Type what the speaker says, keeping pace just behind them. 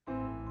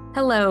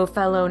Hello,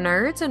 fellow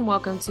nerds, and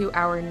welcome to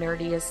Our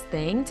Nerdiest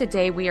Thing.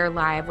 Today we are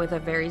live with a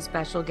very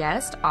special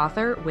guest,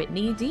 author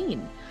Whitney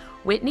Dean.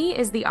 Whitney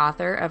is the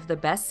author of the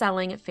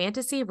best-selling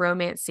fantasy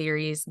romance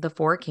series, The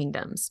Four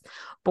Kingdoms.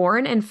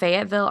 Born in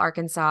Fayetteville,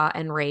 Arkansas,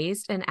 and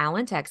raised in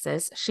Allen,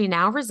 Texas, she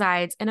now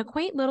resides in a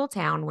quaint little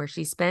town where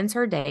she spends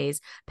her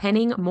days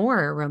penning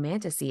more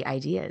romantasy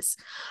ideas.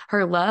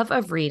 Her love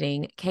of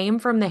reading came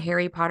from the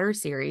Harry Potter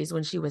series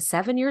when she was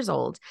 7 years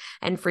old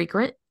and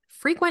frequent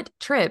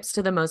trips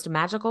to the most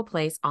magical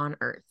place on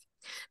earth.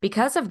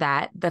 Because of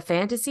that, the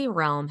fantasy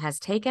realm has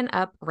taken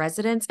up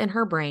residence in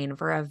her brain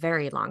for a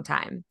very long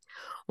time.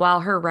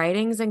 While her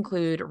writings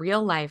include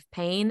real life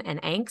pain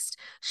and angst,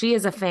 she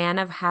is a fan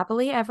of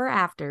happily ever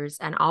afters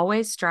and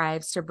always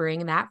strives to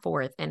bring that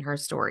forth in her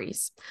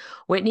stories.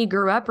 Whitney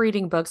grew up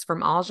reading books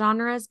from all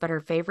genres, but her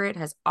favorite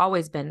has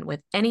always been with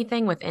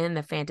anything within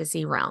the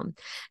fantasy realm.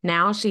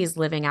 Now she's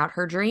living out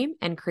her dream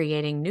and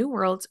creating new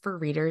worlds for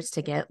readers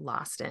to get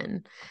lost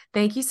in.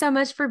 Thank you so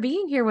much for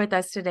being here with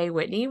us today,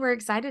 Whitney. We're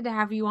excited to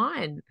have you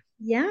on.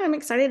 Yeah, I'm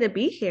excited to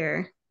be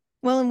here.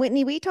 Well, and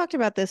Whitney, we talked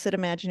about this at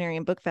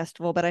Imaginarium Book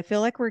Festival, but I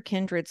feel like we're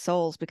kindred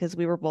souls because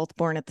we were both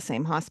born at the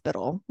same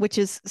hospital, which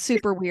is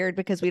super weird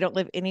because we don't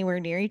live anywhere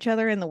near each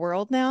other in the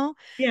world now.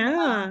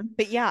 Yeah.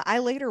 But yeah, I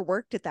later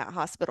worked at that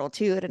hospital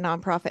too, at a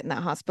nonprofit in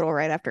that hospital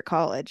right after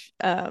college.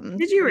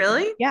 Did you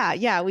really?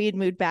 Yeah, we had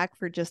moved back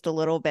for just a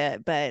little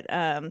bit, but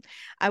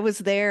I was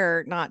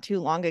there not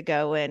too long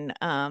ago, and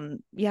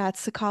yeah,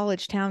 it's a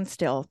college town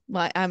still.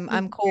 Like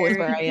I'm cool with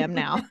where I am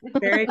now.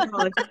 Very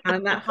college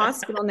town. That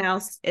hospital now,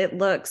 it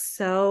looks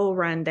so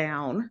run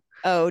down.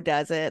 Oh,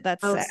 does it?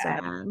 That's Oh, sad.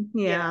 sad.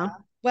 Yeah. Yeah.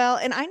 Well,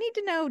 and I need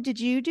to know, did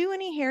you do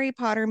any Harry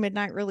Potter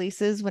midnight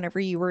releases when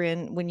you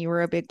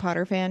were a big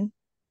Potter fan?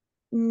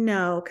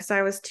 No, because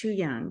I was too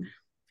young.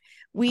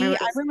 I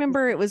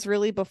remember it was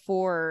really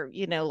before,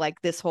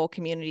 like this whole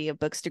community of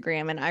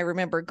Bookstagram. And I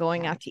remember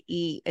going out to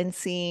eat and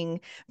seeing,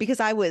 because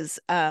I was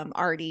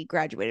already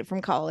graduated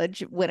from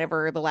college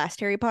whenever the last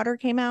Harry Potter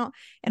came out.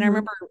 And I Mhm.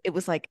 remember it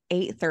was like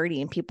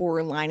 8:30 and people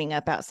were lining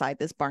up outside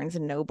this Barnes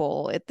and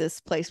Noble at this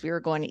place we were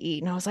going to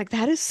eat. And I was like,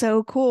 that is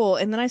so cool.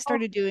 And then I Oh,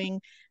 started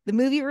doing the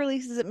movie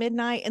releases at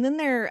midnight. And then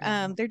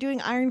they're doing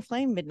Iron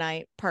Flame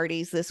midnight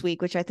parties this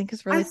week, which I think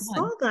is I really saw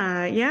fun.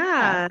 that. Yeah.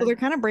 Yeah. So they're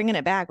kind of bringing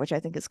it back, which I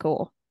think is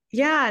cool.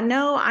 Yeah,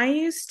 no, I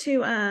used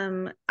to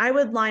I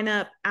would line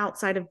up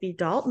outside of B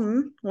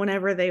Dalton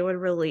whenever they would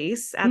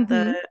release at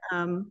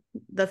Hmm.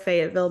 the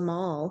Fayetteville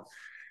Mall.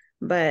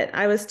 But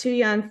I was too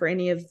young for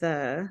any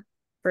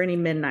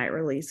midnight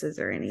releases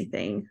or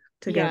anything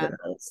to go to Yeah.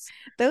 those.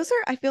 Those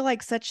are, I feel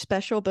like, such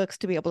special books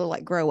to be able to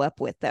like grow up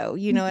with, though.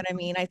 You know what I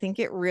mean? I think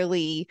it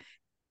really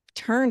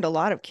turned a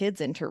lot of kids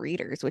into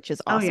readers, which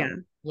is Oh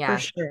awesome. yeah, for Yeah,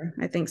 sure.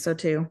 I think so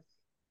too.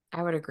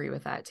 I would agree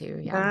with that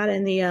too. Yeah. That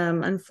and the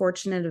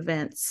Unfortunate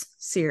Events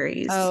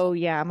series. Oh,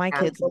 yeah. My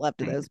Yeah. kids Those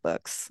loved were my, those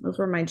books. those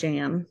were my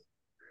jam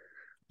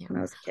Yeah. when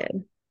I was a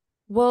kid.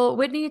 Well,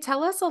 Whitney,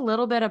 tell us a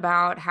little bit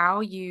about how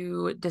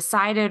you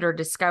decided or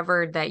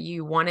discovered that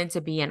you wanted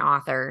to be an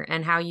author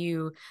and how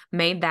you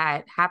made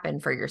that happen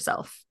for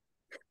yourself.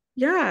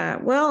 Yeah,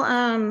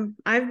 well,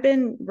 I've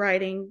been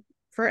writing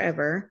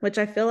forever, which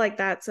I feel like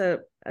that's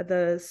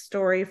the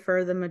story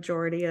for the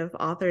majority of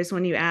authors.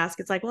 When you ask,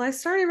 it's like, well, I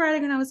started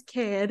writing when I was a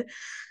kid.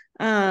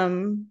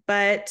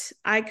 But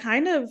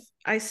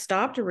I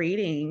stopped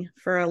reading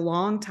for a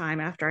long time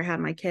after I had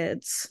my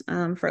kids,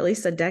 for at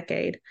least a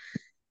decade.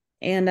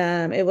 And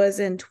it was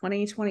in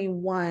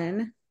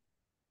 2021,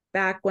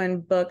 back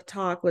when book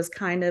talk was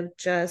kind of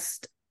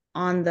just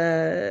on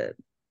the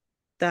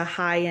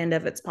high end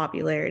of its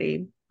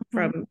popularity Mhm.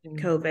 from Mm.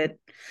 COVID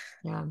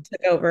Yeah.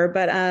 took over.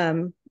 But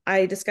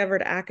I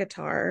discovered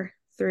ACOTAR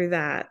through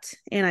that,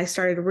 and I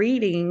started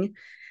reading.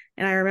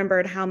 And I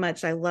remembered how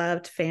much I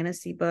loved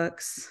fantasy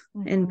books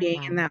and Mhm.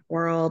 being Yeah. in that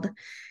world.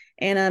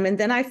 And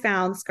then I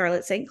found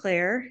Scarlett St.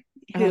 Clair,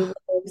 who Oh, love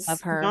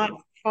lives her. not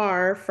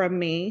far from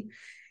me.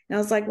 And I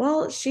was like,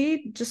 well,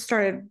 she just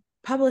started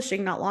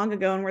publishing not long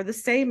ago, and we're the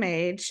same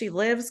age. She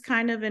lives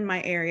kind of in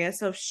my area.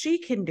 So if she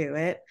can do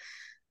it,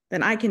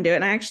 then I can do it.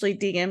 And I actually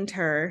DM'd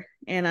her,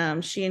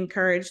 and she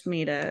encouraged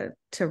me to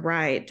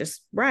write,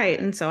 just write.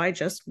 And so I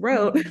just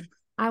wrote. Mhm.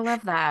 I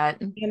love that.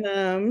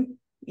 And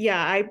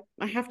yeah,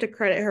 I have to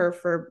credit her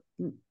for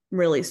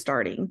really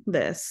starting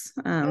this,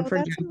 Oh, for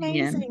that's jumping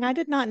in. amazing. I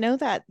did not know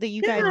that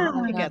you guys Oh, Yeah. work I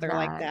love together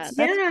like that. that.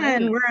 That's Yeah,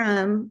 and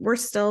great. we're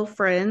still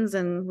friends,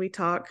 and we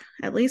talk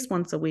at least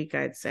once a week,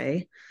 I'd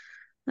say.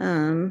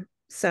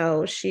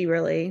 So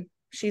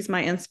she's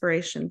my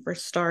inspiration for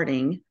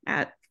starting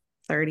at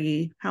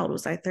 30. How old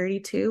was I?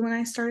 32 when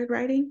I started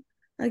writing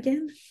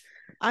again.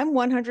 I'm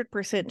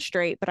 100%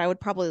 straight, but I would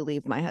probably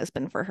leave my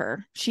husband for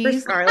her. For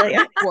She's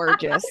Scarlett.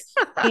 gorgeous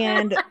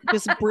and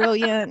just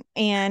brilliant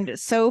and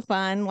so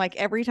fun. Like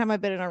every time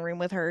I've been in a room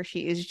with her,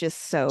 she is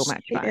just so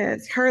much She fun.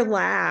 is. Her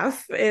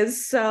laugh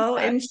is so,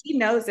 Yeah. and she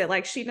knows it.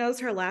 Like she knows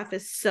her laugh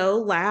is so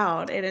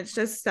loud and it's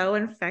just so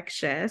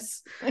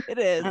infectious. It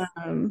is.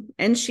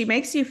 And she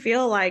makes you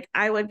feel like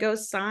I would go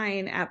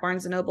sign at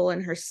Barnes and Noble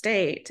in her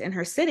state, in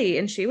her city,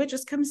 and she would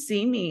just come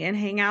see me and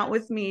hang out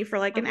with me for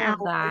like I an love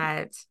hour.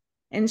 that.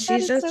 And That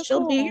she's is so just,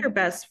 she'll be cool. your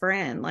best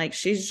friend. Like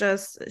she's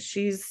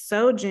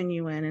so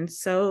genuine and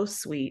so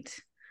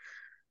sweet.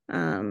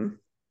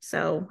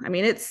 So I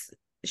mean,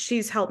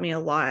 she's helped me a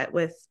lot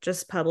with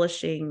just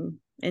publishing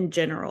in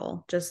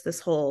general, just this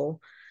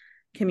whole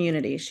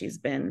community. She's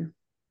been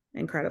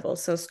incredible.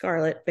 So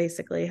Scarlett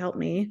basically helped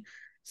me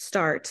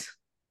start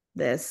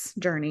this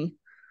journey.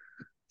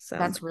 So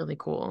That's really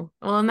cool.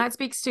 Well, and that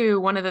speaks to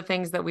one of the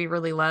things that we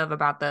really love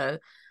about the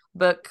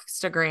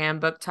Bookstagram,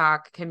 Book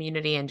Talk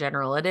community in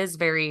general. It is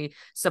very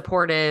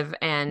supportive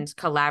and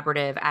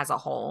collaborative as a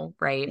whole,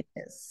 right? it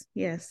is.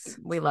 Yes.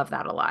 We love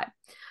that a lot.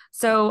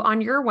 So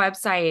on your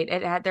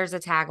website, there's a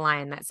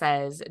tagline that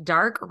says,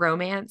 "Dark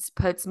romance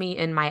puts me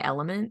in my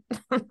element,"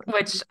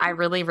 which I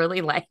really,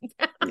 really like.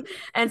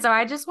 And so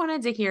I just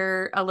wanted to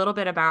hear a little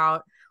bit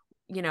about,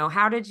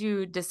 how did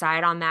you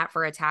decide on that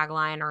for a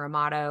tagline or a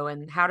motto,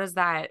 and how does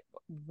that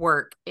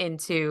work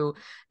into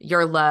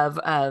your love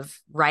of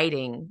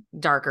writing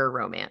darker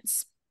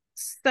romance?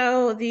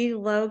 So the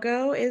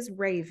logo is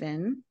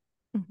Raven.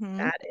 Mm-hmm.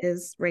 That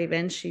is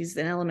Raven. She's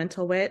an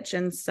elemental witch.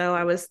 And so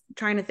I was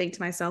trying to think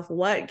to myself,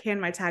 what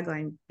can my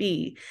tagline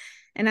be?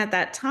 And at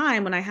that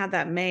time, when I had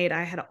that made,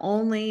 I had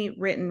only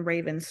written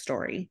Raven's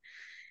story.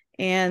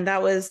 And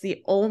that was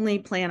the only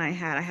plan I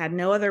had. I had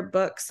no other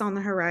books on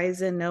the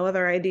horizon, no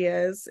other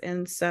ideas.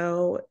 And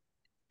so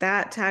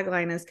that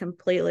tagline is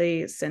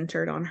completely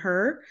centered on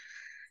her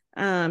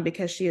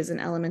because she is an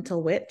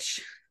elemental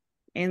witch.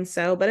 And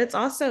so, but it's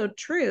also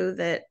true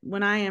that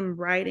when I am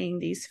writing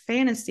these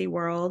fantasy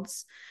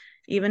worlds,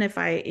 even if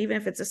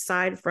it's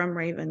aside from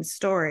Raven's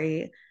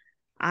story,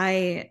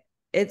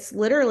 it's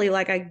literally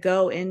like I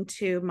go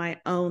into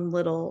my own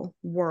little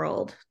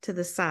world to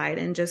the side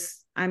and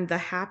just, I'm the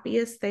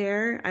happiest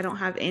there. I don't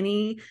have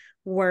any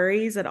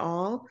worries at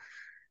all.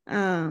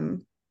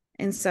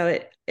 And so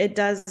it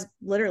does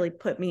literally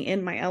put me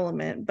in my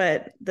element,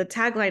 but the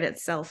tagline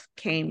itself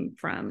came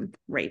from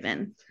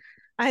Raven.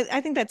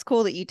 I think that's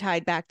cool that you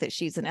tied back that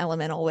she's an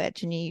elemental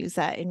witch and you use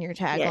that in your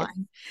tagline. Yes.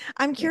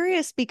 I'm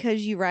curious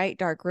because you write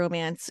dark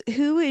romance.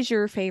 Who is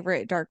your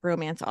favorite dark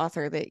romance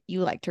author that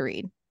you like to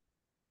read?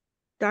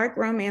 Dark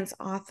romance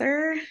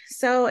author.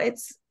 So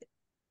it's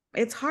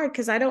hard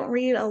because I don't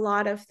read a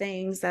lot of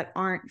things that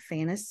aren't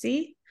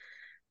fantasy,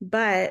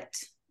 but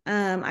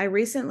I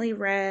recently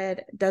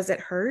read Does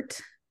It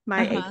Hurt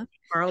by A.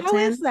 Carlton. How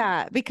is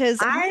that? Because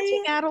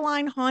Haunting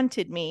Adeline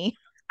haunted me.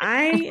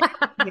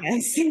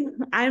 Yes,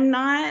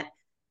 I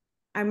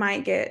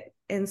might get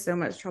in so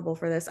much trouble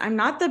for this. I'm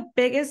not the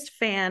biggest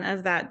fan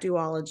of that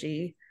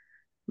duology,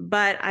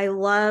 but I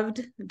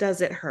loved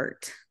Does It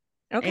Hurt?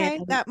 Okay,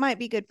 and that might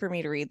be good for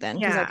me to read then.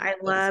 Yeah, I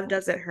love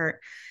Does It Hurt?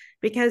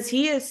 Because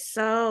he is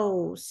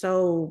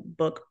so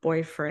book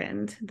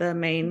boyfriend, the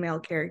main male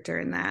character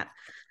in that.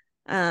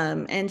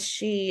 And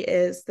she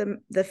is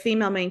the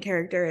female main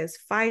character is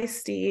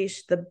feisty.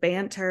 The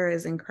banter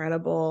is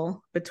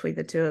incredible between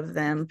the two of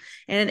them,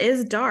 and it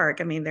is dark.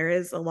 I mean, there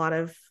is a lot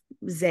of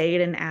Zaid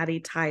and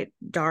Addie type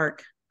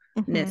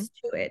darkness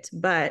to it,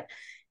 but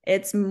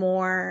it's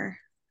more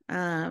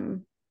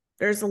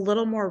there's a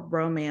little more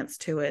romance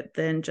to it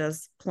than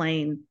just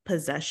plain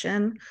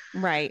possession,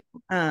 right?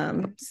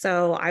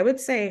 So I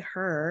would say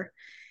her.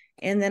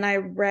 And then I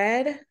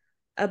read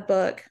a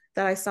book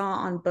that I saw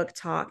on Book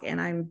Talk,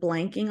 and I'm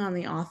blanking on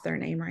the author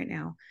name right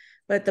now,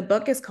 but the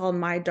book is called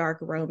My Dark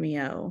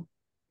Romeo,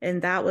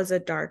 and that was a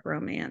dark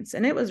romance,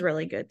 and it was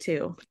really good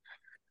too.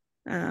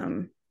 I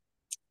don't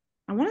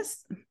want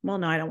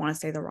to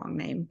say the wrong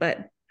name,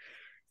 but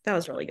that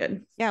was really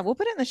good. Yeah, we'll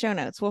put it in the show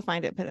notes. We'll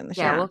find it, put it in the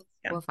show. Yeah,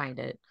 we'll find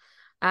it.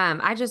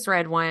 I just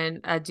read a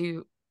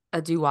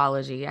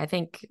duology. I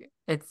think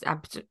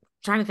I'm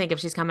trying to think if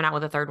she's coming out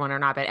with a third one or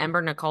not, but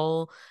Ember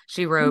Nicole,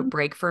 she wrote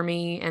Break for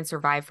Me and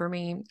Survive for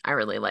Me. I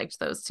really liked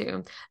those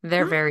two.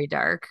 They're very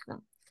dark.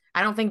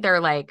 I don't think they're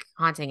like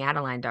Haunting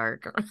Adeline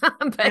dark,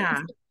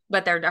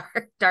 but they're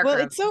dark. Well,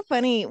 romance. It's so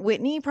funny.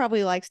 Whitney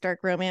probably likes dark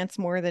romance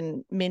more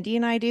than Mindy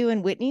and I do,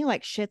 and Whitney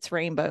like shits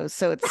rainbows.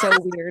 So it's so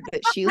weird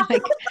that she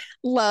like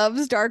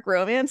loves dark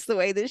romance the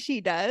way that she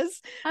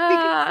does.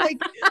 Because like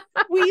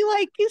we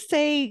like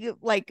say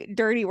like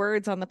dirty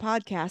words on the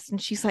podcast,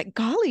 and she's like,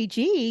 "Golly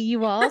gee,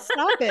 you all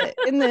stop it!"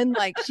 And then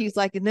like she's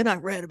like, "And then I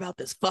read about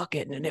this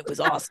fucking, and it was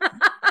awesome."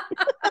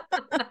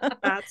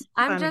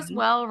 I'm just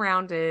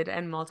well-rounded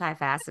and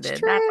multifaceted. That's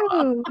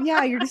true.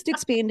 Yeah, you're just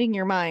expanding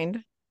your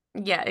mind.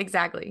 Yeah,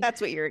 exactly.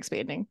 That's what you're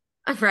expanding.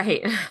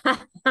 Right.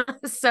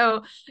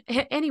 So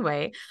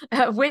anyway,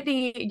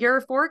 Whitney,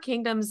 your Four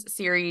Kingdoms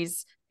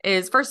series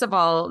is, first of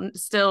all,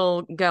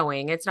 still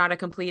going. It's not a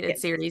completed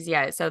Yes. series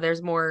yet, so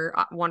there's more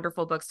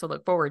wonderful books to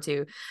look forward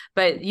to.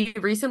 But you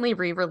recently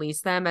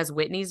re-released them as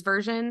Whitney's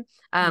version,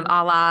 a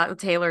la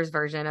Taylor's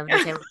version of the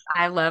Taylor.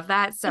 I love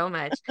that so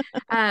much.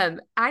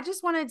 I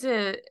just wanted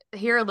to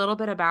hear a little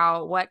bit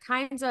about what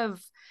kinds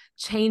of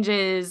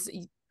changes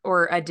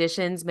or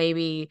additions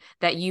maybe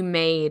that you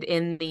made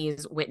in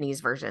these Whitney's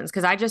versions,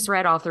 because I just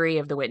read all three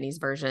of the Whitney's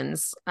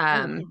versions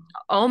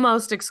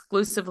almost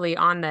exclusively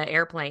on the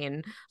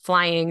airplane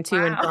flying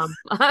to and from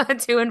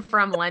to and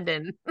from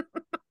London.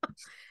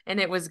 And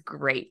it was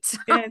great.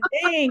 Good,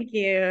 thank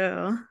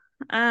you.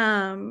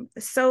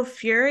 So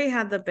Fury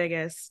had the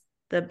biggest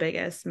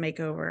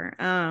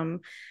makeover.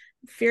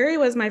 Fury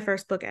was my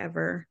first book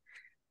ever,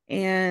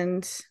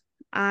 and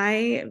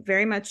I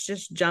very much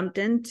just jumped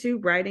into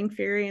writing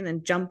Fury and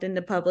then jumped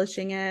into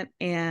publishing it.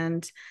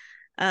 And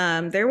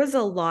there was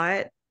a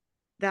lot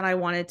that I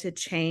wanted to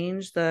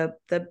change. The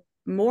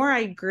more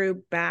I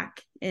grew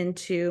back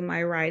into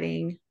my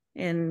writing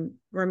and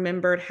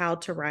remembered how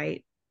to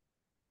write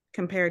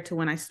compared to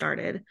when I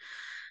started,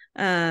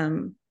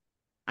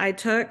 I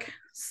took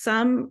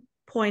some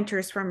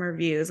pointers from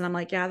reviews and I'm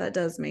like, yeah, that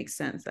does make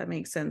sense. That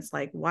makes sense.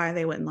 Like why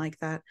they wouldn't like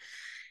that.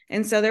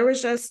 And so there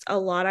was just a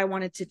lot I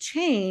wanted to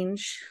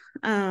change,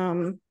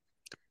 and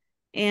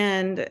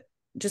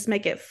just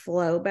make it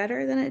flow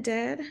better than it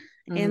did.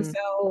 Mm-hmm. And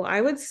so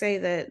I would say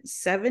that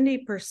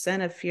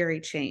 70% of Fury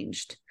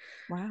changed.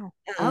 Wow.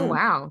 Oh,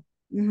 wow.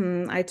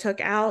 I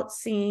took out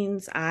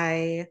scenes.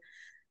 I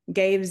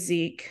gave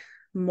Zeke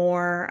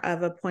more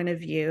of a point of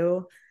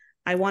view.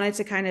 I wanted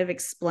to kind of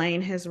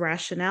explain his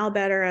rationale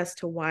better as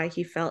to why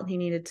he felt he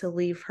needed to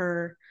leave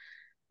her.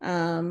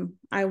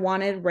 I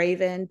wanted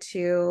Raven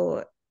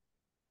to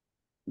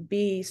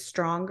be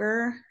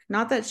stronger.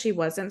 Not that she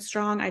wasn't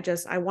strong.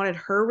 I wanted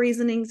her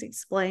reasonings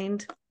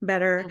explained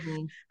better.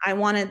 I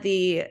wanted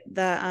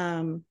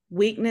the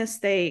weakness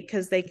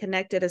because they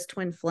connected as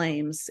twin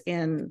flames,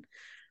 and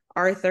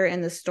Arthur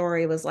in the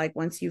story was like,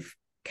 once you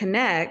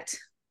connect,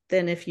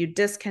 then if you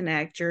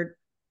disconnect,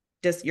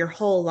 your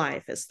whole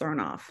life is thrown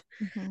off.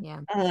 Yeah.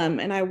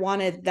 And I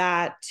wanted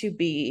that to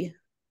be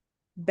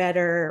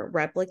better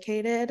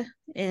replicated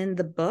in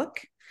the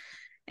book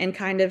and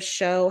kind of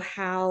show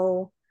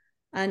how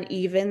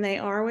uneven they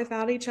are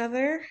without each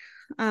other.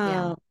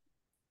 And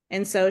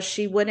so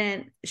she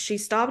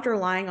stopped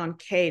relying on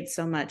Cade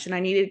so much, and I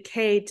needed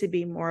Cade to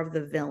be more of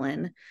the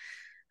villain,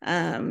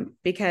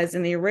 because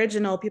in the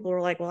original people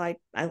were like, well,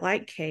 I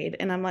like Cade,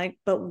 and I'm like,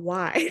 but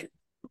why?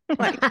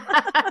 Like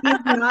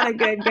he's not a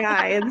good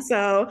guy. And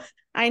so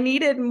I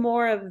needed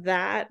more of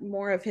that,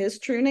 more of his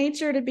true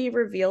nature to be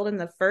revealed in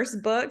the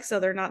first book,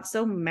 so they're not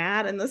so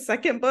mad in the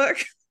second book.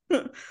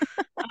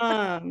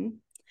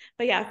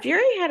 But yeah,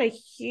 Fury had a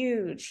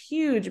huge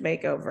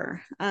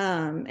makeover.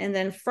 And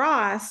then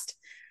Frost,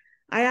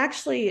 I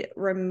actually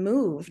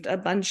removed a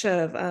bunch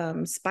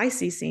of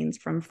spicy scenes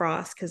from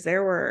Frost because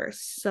there were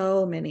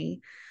so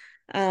many.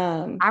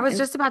 I was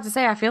just about to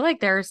say, I feel like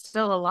there's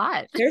still a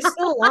lot. There's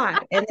still a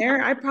lot. And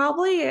I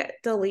probably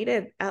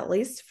deleted at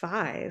least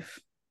 5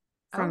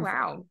 from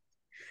wow.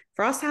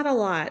 Frost had a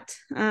lot,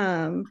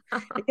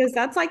 because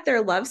that's like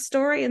their love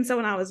story. And so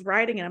when I was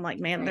writing it, I'm like,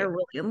 man, they're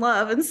really in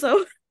love. And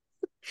so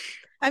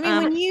I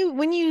mean,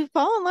 when you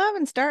fall in love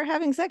and start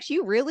having sex,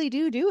 you really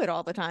do it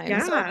all the time.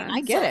 Yeah. So I mean,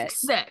 I get it.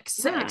 Sex.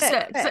 But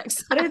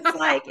it's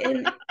like,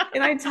 and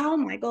I tell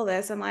Michael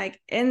this, I'm like,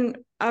 in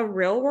a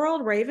real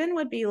world, Raven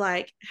would be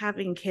like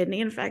having kidney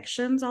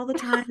infections all the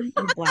time,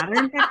 and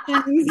bladder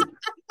infections,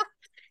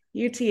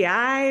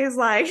 UTIs,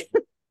 like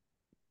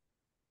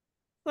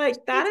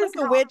that is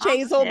like a witch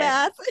hazel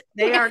bath.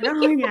 They are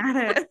going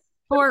at it.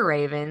 Poor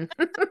Raven.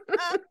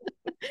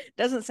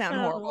 Doesn't sound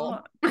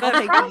horrible. I'll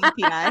take the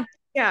UTI.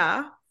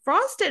 Yeah.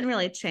 Frost didn't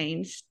really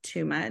change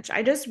too much.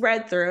 I just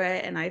read through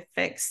it and I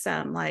fixed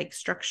some like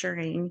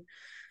structuring,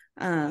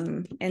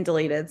 and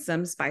deleted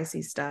some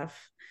spicy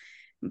stuff.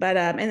 But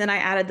and then I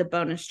added the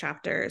bonus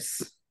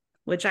chapters,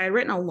 which I had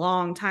written a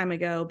long time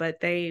ago, but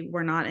they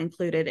were not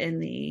included in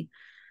the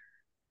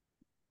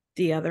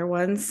other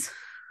ones.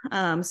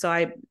 So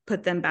I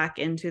put them back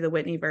into the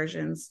Whitney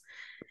versions.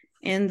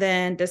 And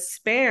then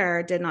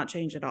Despair did not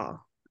change at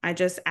all. I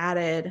just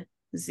added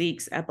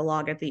Zeke's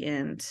epilogue at the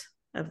end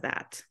of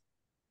that,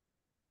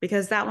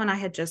 because that one I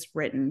had just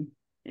written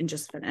and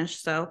just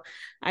finished. So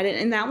I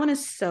didn't, and that one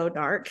is so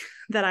dark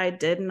that I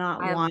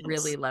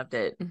really loved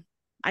it.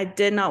 I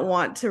did not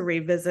want to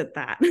revisit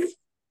that.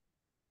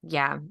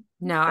 Yeah,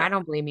 no, I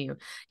don't blame you.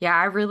 Yeah,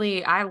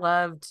 I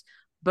loved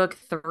book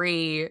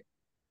 3.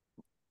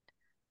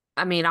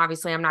 I mean,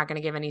 obviously I'm not going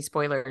to give any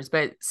spoilers,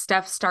 but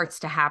stuff starts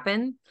to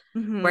happen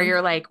where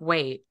you're like,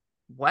 wait,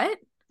 what?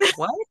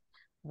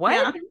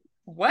 Yeah.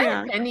 What?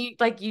 Yeah. And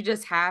you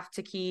just have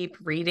to keep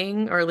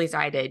reading, or at least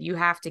I did. You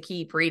have to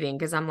keep reading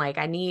because I'm like,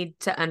 I need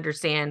to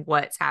understand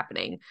what's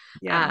happening.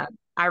 Yeah.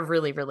 I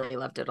really, really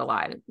loved it a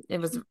lot. It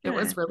was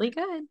really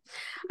good.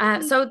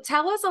 So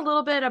tell us a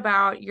little bit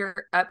about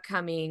your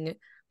upcoming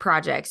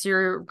projects.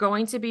 You're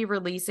going to be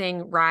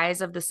releasing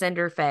Rise of the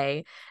Cinder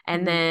Fae,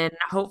 and then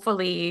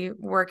hopefully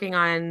working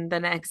on the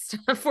next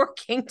Four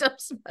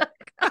Kingdoms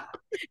book.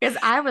 Because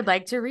I would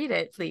like to read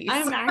it, please.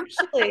 I'm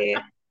actually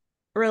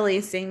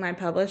releasing my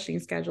publishing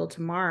schedule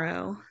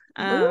tomorrow.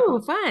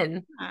 Ooh,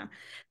 fun.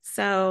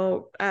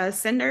 So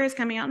Cinder is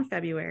coming out in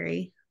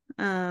February.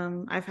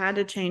 I've had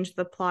to change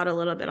the plot a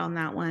little bit on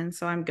that one,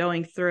 so I'm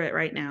going through it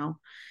right now.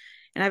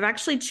 And I've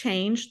actually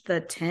changed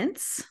the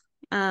tense.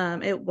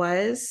 It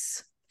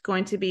was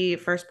going to be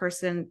first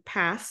person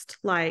past,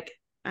 like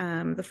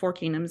the Four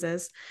Kingdoms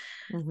is.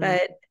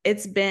 But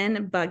it's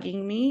been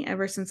bugging me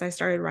ever since I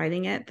started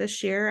writing it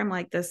this year. I'm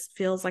like, this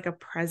feels like a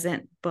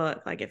present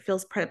book. Like it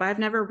feels but I've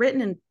never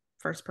written in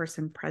first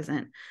person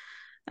present.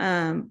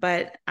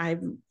 But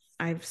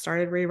I've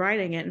started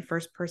rewriting it in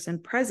first person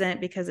present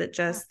because it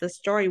just the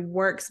story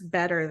works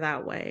better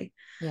that way.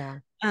 Yeah.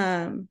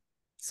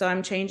 So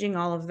I'm changing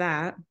all of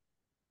that.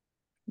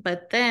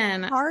 But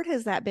then how hard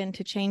has that been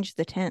to change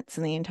the tense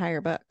in the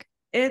entire book?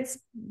 It's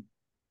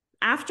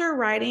after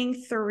writing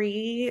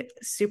 3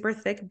 super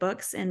thick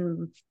books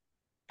in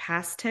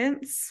past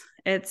tense,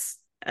 it's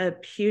a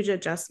huge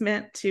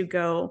adjustment to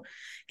go,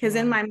 because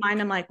in my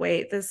mind I'm like,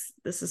 wait, this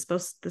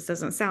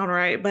doesn't sound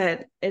right,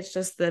 but it's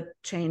just the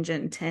change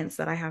in tense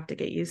that I have to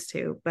get used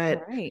to.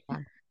 But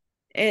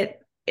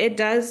it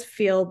does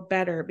feel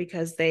better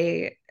because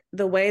the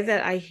way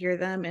that I hear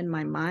them in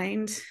my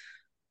mind,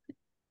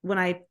 when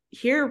I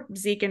hear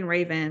Zeke and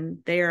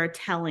Raven, they are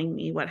telling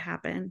me what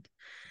happened.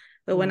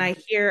 But when I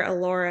hear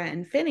Alora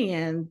and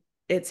Finian,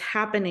 it's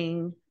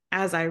happening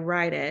as I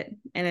write it,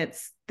 and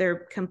they're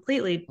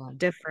completely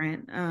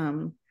different,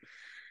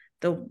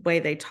 the way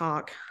they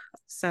talk.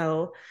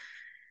 So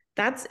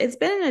it's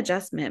been an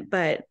adjustment,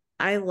 but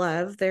I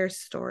love their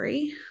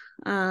story.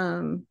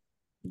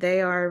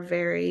 They are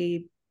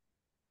very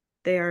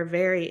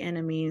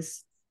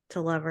enemies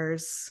to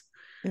lovers.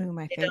 Ooh,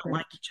 my they favorite. don't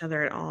like each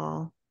other at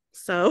all.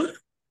 So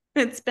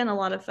it's been a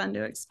lot of fun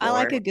to explore. I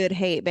like a good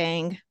hate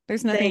bang.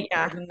 There's nothing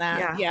better than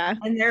that. Yeah.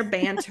 And their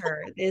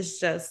banter is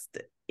just,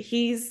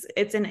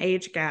 it's an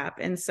age gap.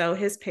 And so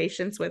his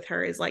patience with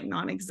her is like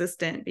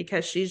non-existent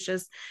because she's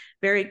just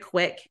very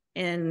quick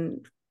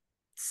and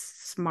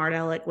smart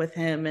aleck with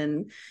him.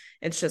 And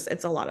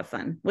it's a lot of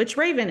fun, which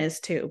Raven is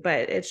too,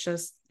 but it's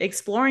just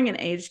exploring an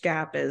age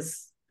gap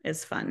is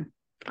fun.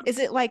 Is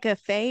it like a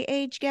Fae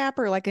age gap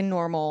or like a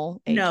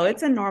normal age No, gap?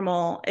 it's a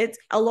normal. It's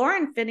Alora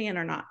and Finian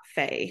are not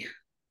Fae.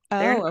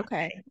 Oh,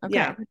 okay.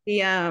 Yeah.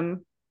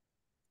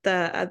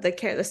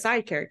 The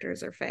side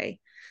characters are Fae.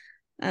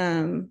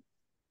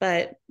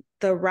 But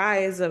the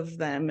rise of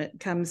them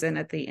comes in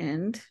at the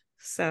end.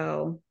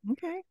 So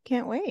okay,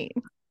 can't wait.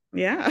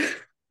 Yeah.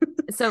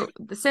 So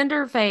the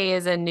Cinder Fae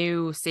is a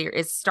new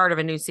series. It's start of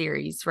a new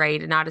series,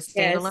 right? Not a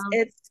standalone.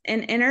 Yes, it's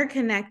an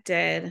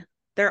interconnected.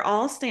 They're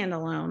all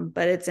standalone,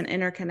 but it's an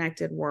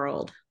interconnected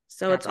world.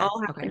 So it's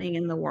all happening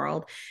in the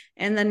world.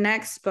 And the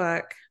next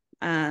book,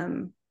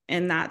 in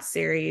that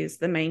series,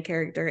 the main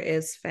character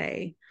is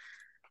Faye.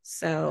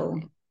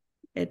 So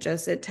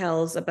it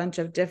tells a bunch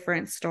of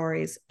different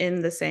stories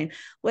in the same,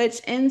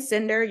 which in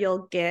Cinder,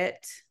 you'll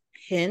get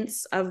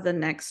hints of the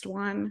next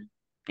one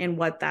and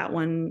what that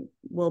one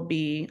will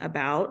be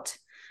about.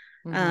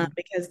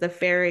 Because the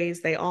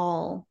fairies, they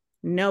all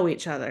know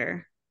each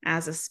other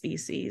as a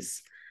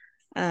species.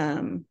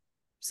 So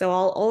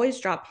I'll always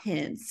drop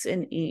hints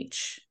in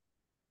each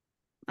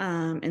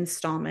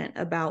installment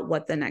about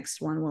what the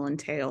next one will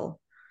entail.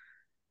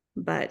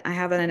 But I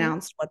haven't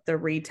announced what the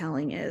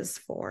retelling is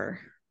for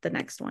the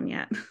next one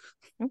yet.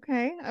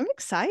 Okay. I'm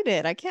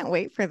excited. I can't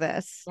wait for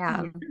this.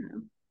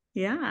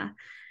 Yeah.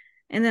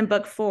 And then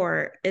book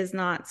 4 is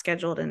not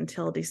scheduled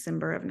until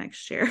December of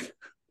next year.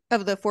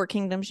 Of the Four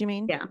Kingdoms, you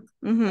mean? Yeah.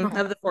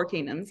 Of the Four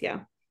Kingdoms.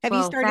 Yeah. Have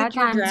you started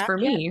your draft for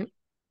me? Yet?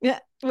 Yeah.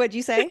 What'd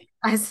you say?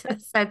 I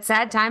said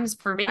sad times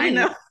for me. I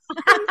know.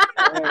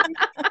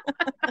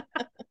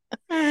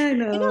 I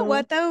know. You know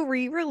what though?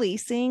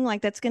 Re-releasing,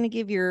 like that's going to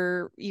give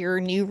your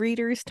new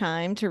readers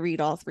time to read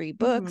all 3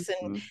 books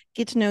and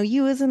get to know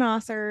you as an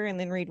author, and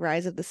then read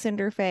Rise of the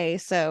Cinder Fae.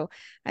 So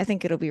I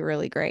think it'll be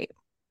really great.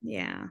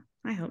 Yeah,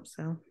 I hope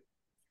so.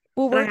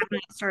 Well, I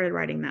haven't started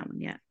writing that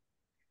one yet.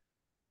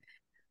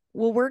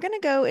 Well, we're going to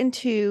go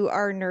into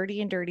our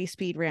nerdy and dirty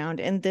speed round.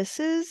 And this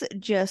is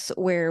just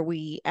where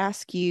we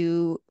ask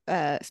you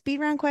speed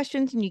round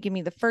questions and you give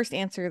me the first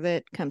answer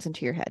that comes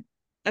into your head.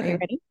 Okay. Are you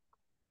ready?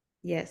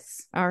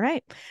 Yes. All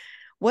right.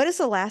 What is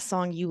the last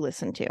song you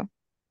listened to?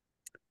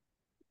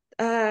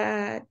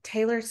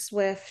 Taylor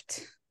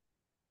Swift.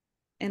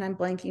 And I'm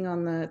blanking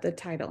on the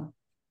title.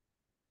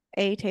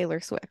 A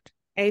Taylor Swift.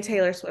 A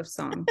Taylor Swift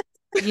song.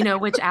 You know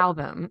which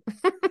album?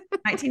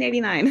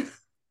 1989.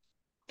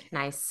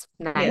 Nice.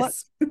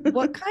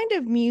 What kind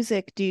of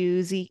music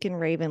do Zeke and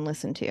Raven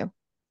listen to?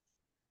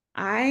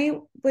 I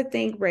would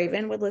think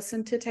Raven would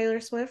listen to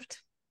Taylor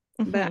Swift,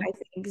 but I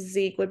think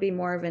Zeke would be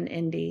more of an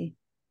indie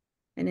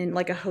and in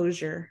like a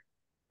Hozier.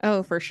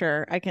 Oh, for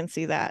sure. I can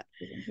see that.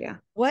 Yeah.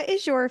 What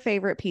is your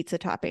favorite pizza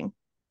topping?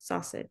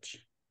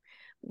 Sausage.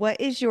 What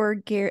is your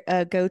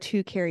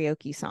go-to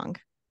karaoke song?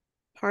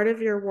 Part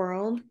of Your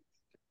World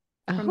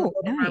from The Oh,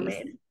 Little nice.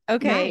 Mermaid.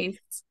 Okay.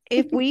 Nice.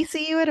 If we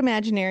see you at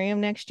Imaginarium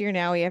next year,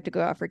 now we have to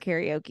go out for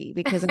karaoke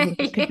because I think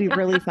it could be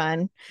really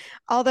fun.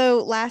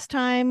 Although last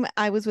time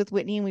I was with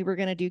Whitney and we were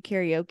going to do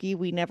karaoke,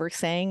 we never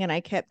sang and I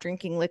kept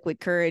drinking liquid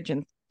courage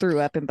and threw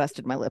up and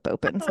busted my lip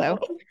open. So,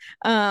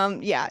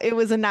 yeah, it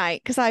was a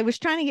night because I was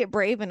trying to get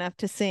brave enough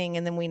to sing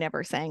and then we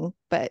never sang.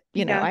 But, I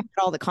had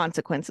all the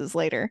consequences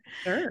later.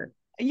 Sure.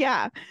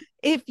 Yeah.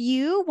 If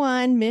you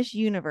won Miss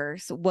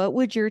Universe, what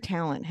would your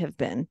talent have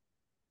been?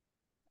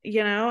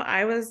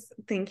 I was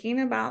thinking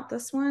about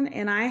this one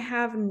and I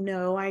have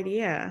no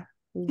idea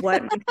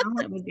what my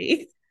talent would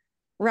be.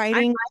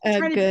 Writing I a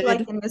try to good, do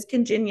like in this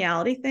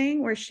congeniality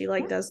thing where she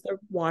like does the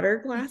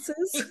water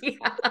glasses. Yeah.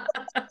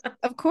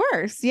 of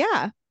course.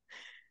 Yeah.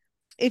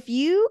 If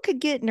you could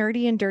get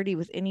nerdy and dirty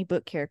with any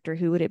book character,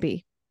 who would it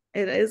be?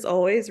 It is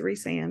always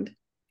Resand.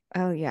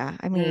 Oh, yeah.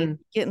 I mean,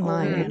 get in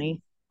line,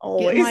 honey.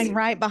 Always. Get in line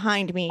right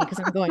behind me because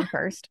I'm going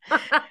first.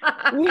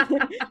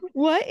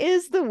 What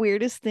is the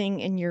weirdest thing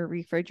in your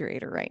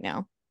refrigerator right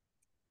now?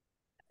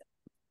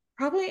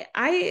 Probably,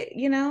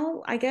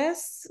 I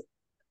guess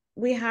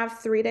we have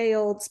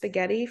 3-day-old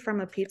spaghetti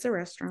from a pizza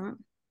restaurant.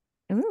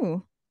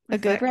 Ooh, a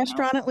good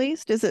restaurant at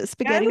least? Is it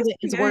spaghetti that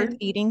is worth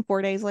eating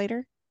 4 days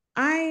later?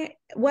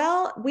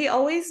 We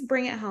always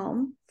bring it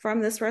home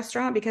from this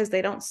restaurant because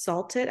they don't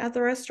salt it at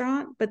the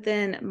restaurant, but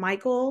then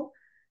Michael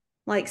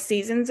like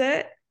seasons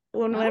it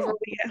whenever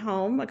we get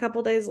home a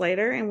couple days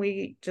later and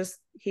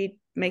he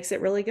makes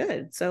it really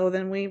good. So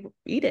then we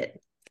eat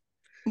it.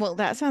 Well,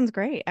 that sounds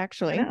great,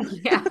 actually.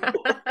 Yeah.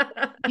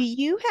 Do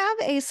you have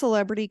a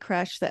celebrity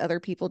crush that other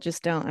people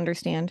just don't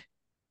understand?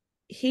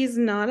 He's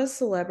not a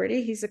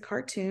celebrity. He's a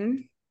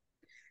cartoon.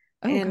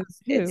 Oh, and God,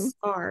 it's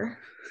Scar.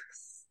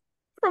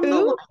 From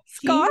who? the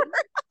Scar?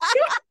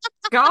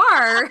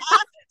 Scar.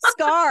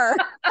 Scar.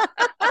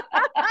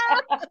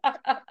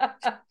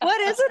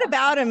 What is it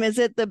about him? Is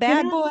it the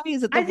bad boy?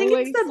 Is it the I think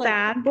voice? it's the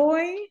bad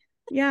boy.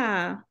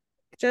 Yeah.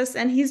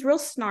 And he's real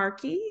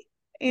snarky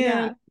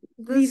and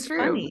he's true.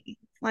 funny.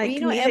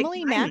 Like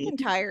Emily timing.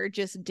 McIntyre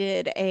just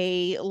did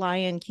a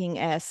Lion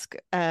King-esque.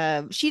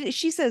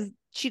 She says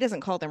she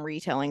doesn't call them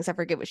retellings. I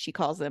forget what she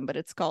calls them, but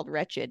it's called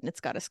Wretched and it's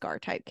got a Scar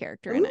type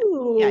character in it. Yeah,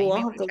 you may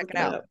want to check it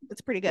out.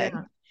 It's pretty good.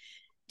 Yeah.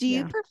 Do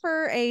you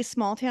prefer a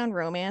small town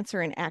romance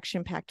or an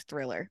action-packed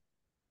thriller?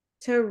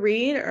 To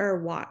read or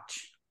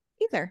watch?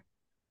 Either.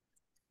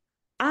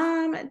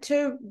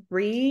 To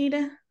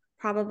read,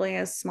 probably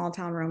a small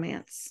town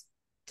romance.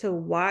 To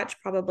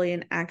watch, probably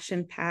an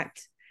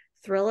action-packed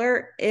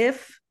thriller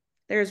if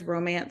there's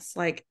romance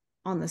like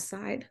on the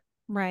side.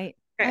 Right.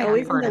 I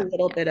always need a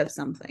little bit of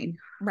something.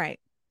 Right.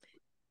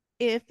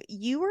 If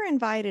you were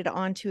invited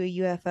onto a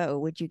UFO,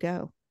 would you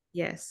go?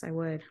 Yes, I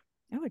would.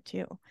 I would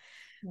too.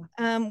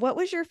 Yeah. What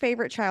was your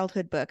favorite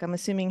childhood book? I'm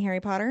assuming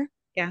Harry Potter.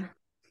 Yeah.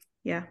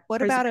 What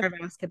Prisoner about of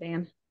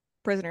Azkaban?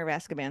 Prisoner of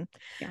Azkaban.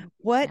 Yeah.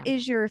 What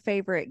is your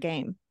favorite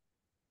game?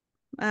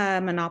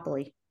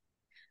 Monopoly.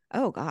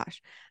 Oh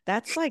gosh,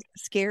 that's like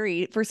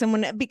scary for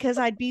someone because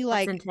I'd be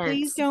like,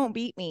 please don't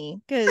beat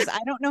me because I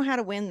don't know how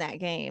to win that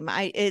game.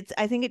 I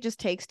think it just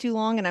takes too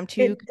long and I'm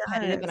too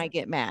competitive and I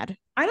get mad.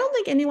 I don't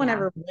think anyone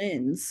ever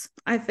wins.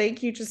 I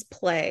think you just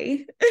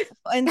play.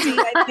 And see,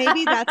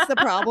 maybe that's the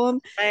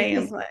problem.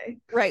 Play.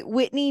 Right.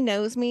 Whitney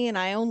knows me and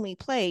I only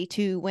play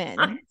to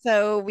win.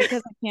 So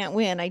because I can't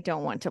win, I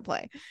don't want to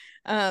play.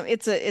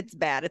 It's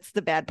bad. It's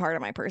the bad part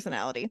of my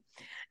personality.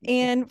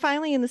 And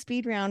finally, in the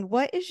speed round,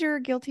 what is your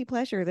guilty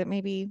pleasure that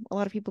maybe a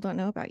lot of people don't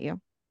know about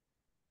you?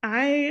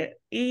 I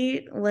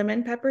eat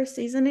lemon pepper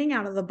seasoning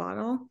out of the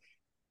bottle.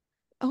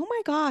 Oh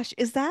my gosh.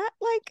 Is that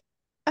like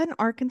an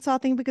Arkansas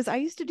thing? Because I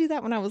used to do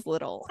that when I was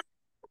little.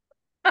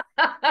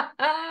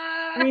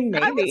 I mean,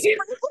 maybe.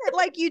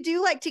 Like you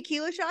do like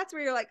tequila shots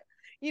where you're like,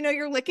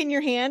 you're licking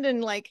your hand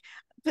and like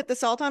put the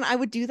salt on. I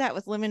would do that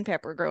with lemon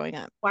pepper growing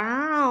up.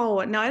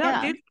 Wow. No, I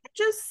don't do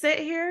just sit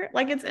here.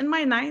 Like it's in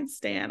my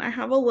nightstand. I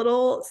have a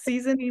little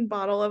seasoning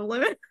bottle of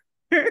lemon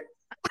pepper.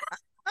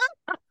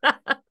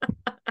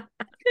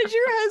 Does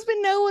your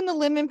husband know when the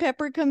lemon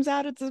pepper comes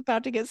out, it's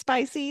about to get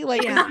spicy?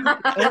 Like, you have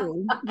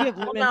lemon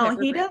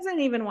pepper. He doesn't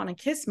even want to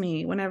kiss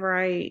me whenever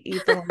I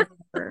eat the lemon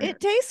pepper. It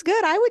tastes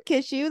good. I would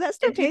kiss you. That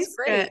still tastes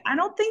great. Good. I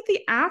don't think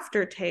the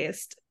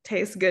aftertaste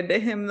tastes good to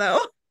him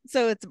though.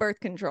 So it's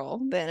birth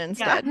control then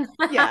instead.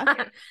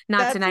 Yeah.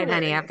 Not tonight,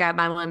 honey. I've got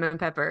my lemon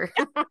pepper.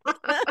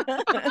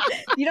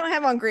 You don't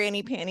have on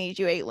granny panties.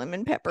 You ate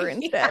lemon pepper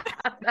instead.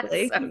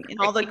 And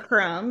all the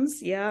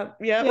crumbs. Yep.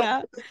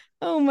 Yeah.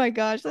 Oh my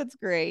gosh, that's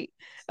great.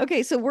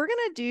 Okay, so we're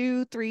going to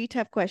do 3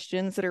 tough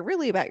questions that are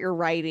really about your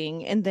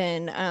writing. And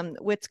then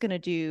Whit's going to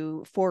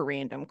do 4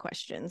 random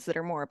questions that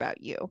are more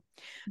about you.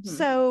 Mm-hmm.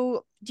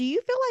 So do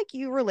you feel like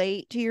you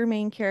relate to your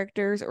main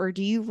characters or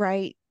do you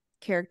write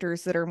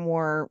characters that are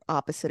more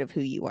opposite of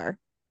who you are?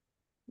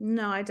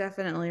 No, I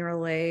definitely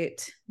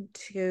relate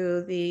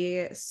to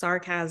the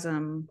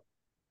sarcasm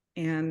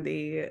and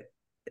the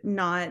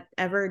not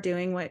ever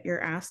doing what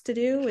you're asked to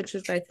do, which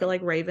is I feel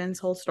like Raven's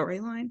whole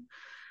storyline.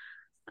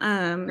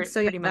 So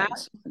pretty yeah,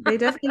 much. they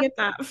definitely get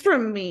that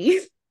from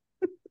me.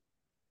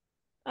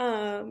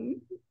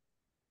 Um,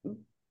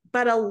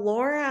 but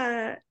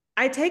Alora,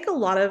 I take a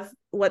lot of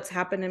what's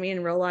happened to me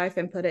in real life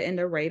and put it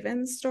into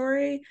Raven's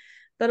story.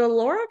 But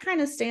Alora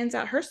kind of stands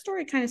out. Her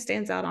story kind of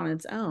stands out on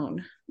its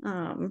own.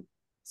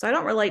 So I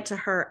don't relate to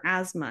her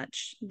as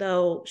much,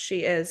 though she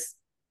is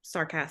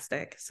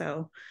sarcastic.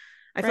 So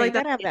I feel like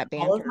gotta that's have that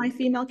all of banter. my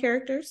female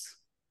characters.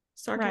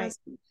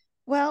 Sarcasm. Right.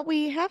 Well,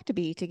 we have to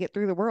be to get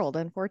through the world,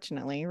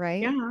 unfortunately,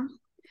 right? Yeah.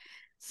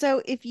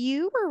 So if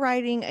you were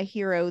writing a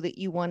hero that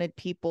you wanted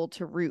people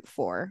to root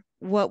for,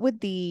 what would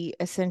the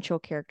essential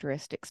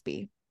characteristics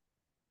be?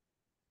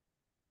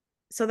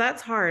 So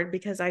that's hard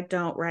because I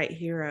don't write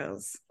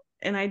heroes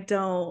and I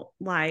don't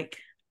like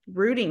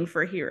rooting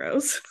for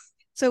heroes.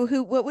 So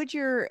what would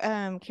your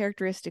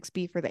characteristics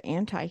be for the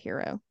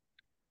anti-hero?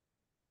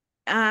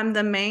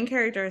 The main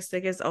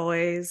characteristic is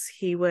always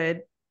he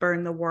would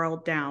burn the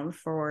world down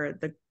for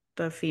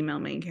the female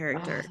main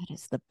character. Oh, that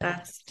is the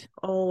That's best.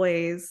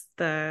 always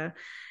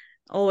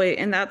always,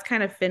 and that's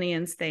kind of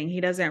Finian's thing. He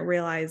doesn't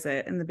realize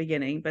it in the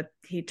beginning, but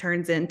he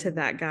turns into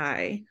that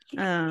guy.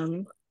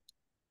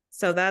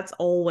 So that's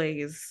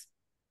always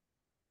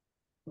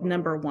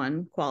number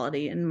one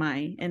quality in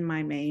my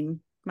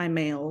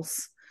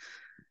males.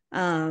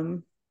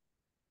 And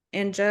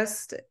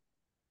just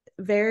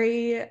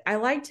I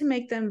like to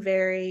make them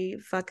very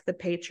fuck the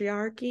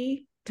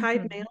patriarchy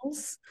type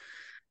males.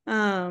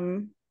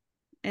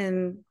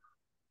 And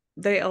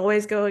they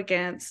always go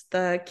against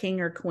the king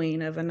or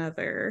queen of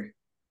another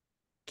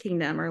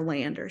kingdom or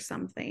land or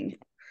something.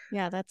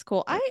 Yeah, that's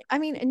cool. I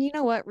mean, and you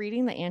know what?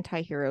 Reading the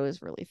anti-hero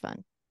is really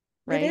fun,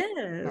 right? It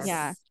is.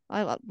 Yeah.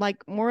 I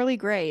like morally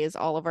gray is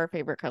all of our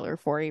favorite color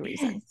for a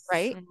reason, Yes.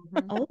 right?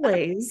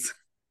 Always.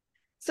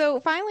 So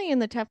finally, in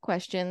the tough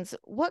questions,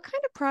 what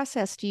kind of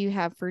process do you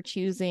have for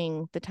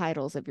choosing the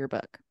titles of your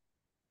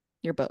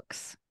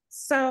books?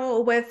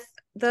 So with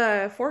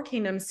the Four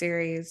Kingdoms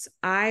series,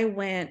 I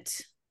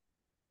went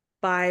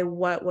by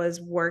what was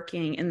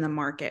working in the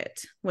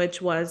market,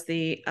 which was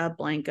the a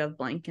blank of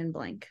blank and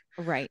blank.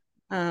 Right.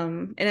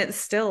 And it's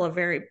still a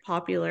very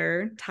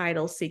popular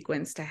title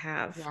sequence to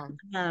have.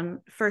 Yeah.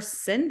 For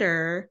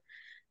Cinder,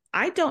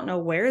 I don't know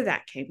where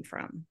that came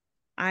from.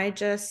 It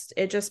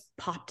just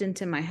popped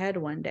into my head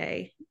one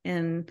day,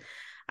 and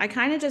I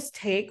kind of just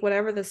take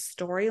whatever the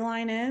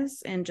storyline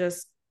is and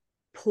just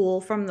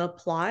pull from the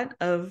plot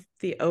of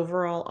the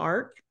overall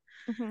arc,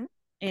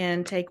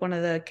 and take one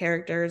of the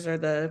characters or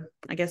the,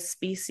 I guess,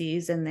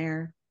 species in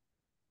their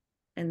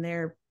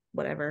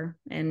whatever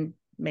and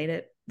made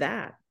it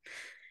that.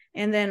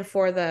 And then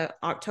for the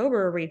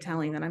October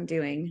retelling that I'm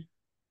doing,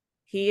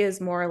 he is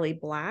morally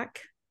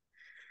black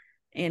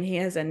and he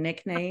has a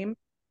nickname.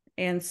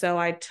 And so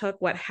I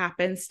took what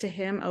happens to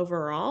him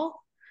overall,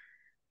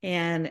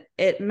 and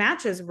it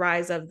matches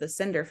Rise of the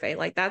Cinder Fae.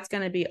 Like that's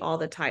going to be all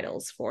the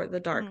titles for the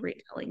dark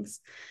retellings.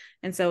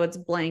 And so it's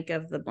blank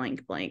of the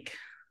blank blank.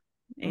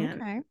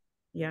 And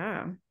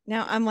yeah.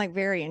 Now I'm like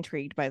very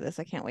intrigued by this.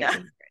 I can't wait. Yeah.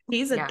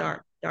 He's a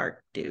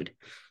dark dude.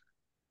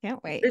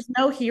 Can't wait. There's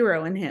no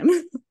hero in him.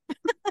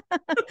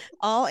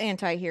 All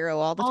anti-hero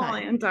all the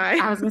time. Anti.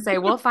 I was gonna say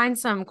we'll find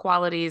some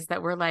qualities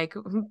that we're like,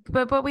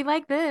 but we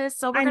like this,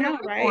 so we're gonna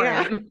root for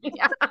him.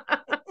 Yeah.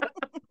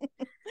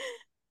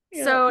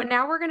 So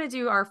now we're gonna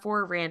do our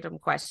 4 random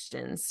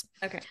questions.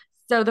 Okay.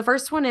 So the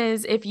first one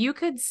is, if you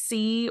could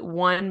see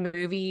one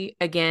movie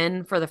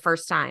again for the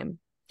first time,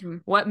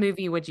 what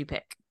movie would you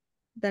pick?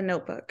 The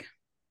Notebook.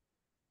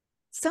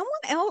 Someone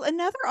else,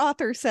 another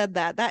author said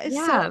that. That is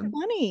so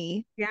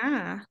funny.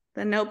 Yeah.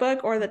 The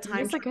Notebook or the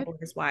Time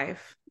Traveler's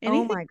Wife.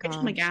 Anything oh my gosh.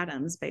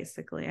 McAdams,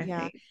 basically, I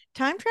think.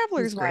 Time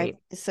Traveler's Wife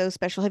is so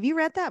special. Have you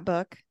read that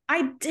book?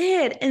 I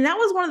did. And that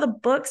was one of the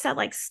books that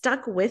like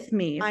stuck with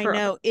me. I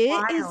know.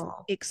 It is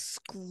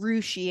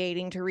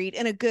excruciating to read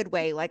in a good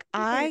way. Like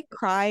I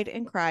cried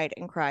and cried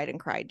and cried and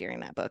cried during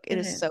that book. It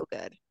is so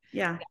good.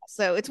 Yeah.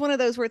 So it's one of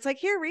those where it's like,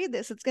 here, read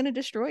this. It's going to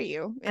destroy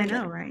you. And I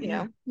know, right? You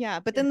know? Yeah.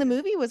 But then the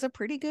movie was a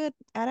pretty good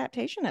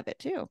adaptation of it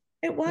too.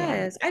 It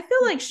was. I feel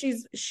like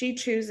she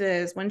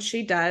chooses, when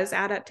she does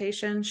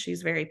adaptation,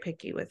 she's very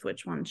picky with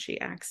which one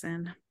she acts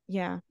in.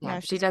 Yeah.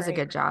 She does a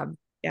good job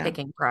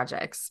picking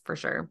projects for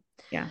sure.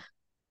 Yeah.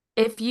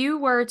 If you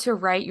were to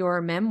write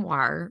your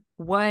memoir,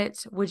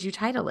 what would you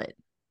title it?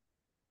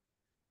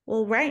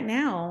 Well, right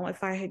now,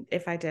 if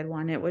I did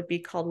one, it would be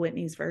called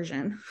Whitney's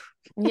Version.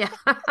 Yeah.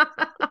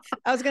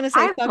 I was going to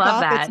say, fuck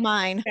off, that. It's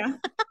mine. Yeah.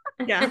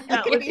 Yeah.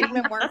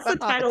 That's the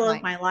title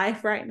of my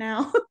life right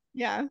now.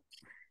 Yeah.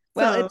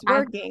 Well, it's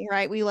working,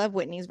 right? We love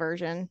Whitney's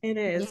Version. It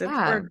is. It's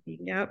working.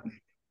 Yep.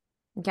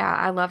 Yeah,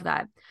 I love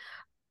that.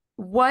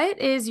 What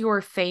is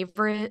your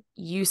favorite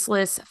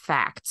useless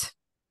fact?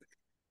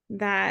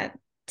 That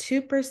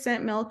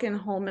 2% milk and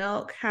whole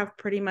milk have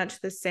pretty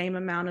much the same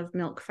amount of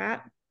milk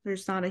fat.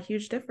 There's not a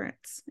huge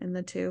difference in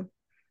the two.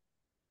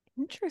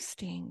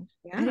 Interesting.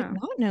 Yeah. I did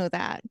not know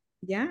that.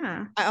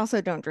 Yeah. I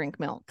also don't drink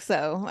milk.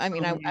 So, I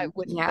mean, I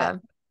wouldn't. Yeah.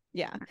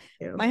 Yeah.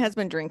 My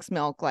husband drinks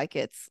milk like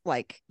it's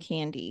like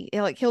candy.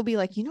 Like he'll be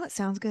like, you know what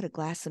sounds good? A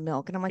glass of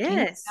milk. And I'm like, you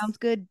know what sounds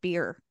good?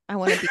 Beer. I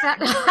want to be.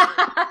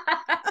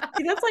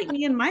 See, that's like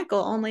me and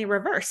Michael, only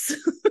reverse.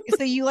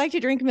 So you like to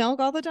drink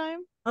milk all the time?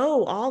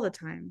 Oh, all the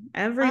time.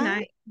 Every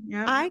night.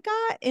 Yeah. I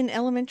got in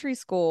elementary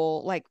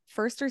school, like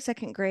first or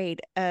second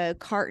grade, a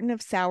carton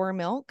of sour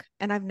milk,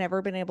 and I've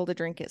never been able to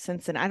drink it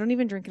since then. I don't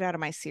even drink it out of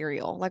my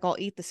cereal. Like I'll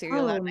eat the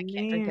cereal out and I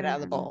can't drink it out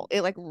of the bowl.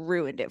 It like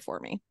ruined it for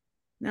me.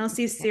 Now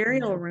see,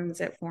 cereal ruins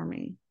it for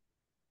me.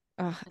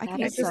 I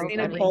can't just need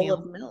a bowl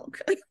of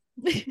milk.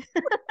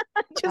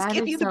 Just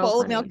give you the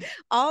bowl of milk.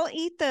 I'll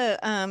eat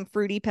the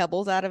fruity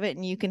pebbles out of it,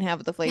 and you can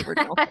have the flavored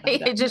milk.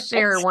 Just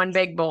share one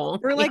big bowl.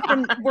 We're like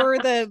we're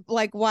the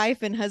like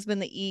wife and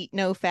husband that eat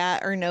no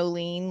fat or no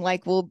lean.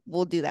 Like we'll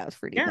do that with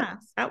fruity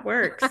pebbles. That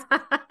works.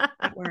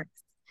 That works.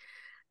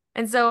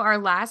 And so our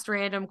last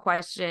random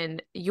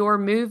question, your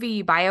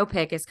movie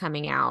biopic is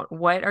coming out.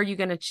 What are you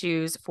going to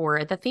choose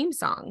for the theme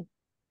song?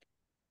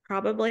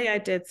 Probably I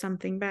Did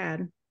Something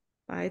Bad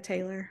by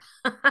Taylor.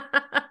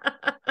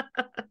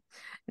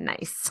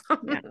 Nice.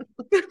 Yeah.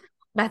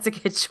 That's a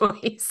good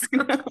choice.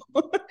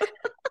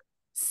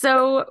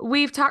 So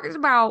we've talked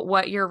about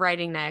what you're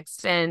writing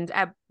next. And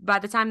by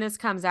the time this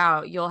comes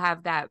out, you'll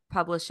have that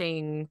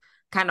publishing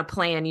kind of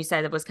plan you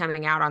said that was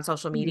coming out on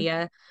social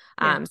media.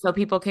 So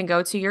people can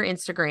go to your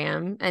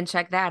Instagram and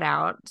check that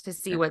out to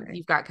see what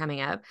you've got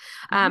coming up.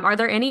 Are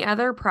there any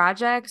other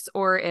projects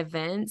or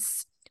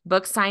events,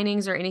 book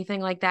signings or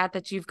anything like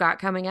that you've got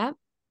coming up?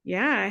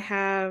 Yeah, I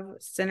have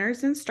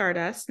Sinners and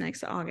Stardust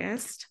next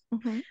August,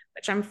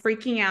 which I'm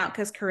freaking out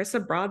because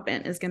Carissa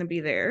Broadbent is going to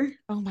be there.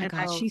 Oh my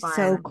gosh, she's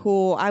so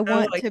cool. I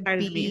want to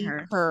meet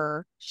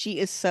her. She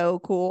is so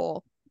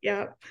cool.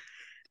 Yep.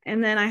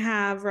 And then I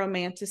have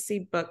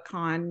Romantasy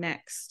BookCon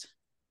next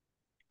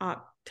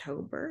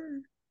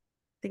October.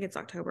 I think it's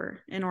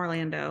October in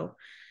Orlando.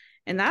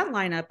 And that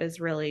lineup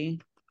is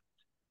really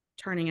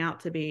turning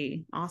out to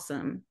be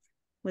awesome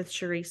with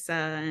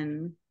Charissa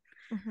and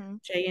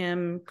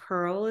JM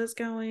Curl is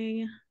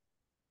going.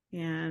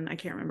 And I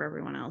can't remember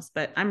everyone else,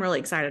 but I'm really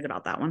excited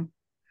about that one.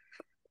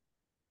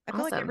 I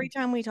feel like every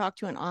time we talk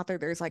to an author,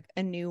 there's like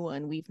a new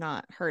one we've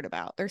not heard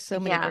about. There's so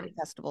many great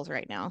festivals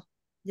right now.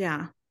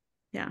 Yeah.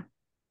 Yeah.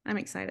 I'm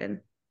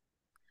excited.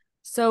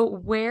 So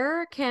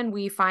where can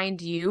we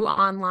find you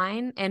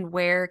online, and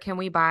where can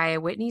we buy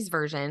Whitney's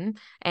version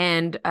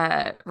and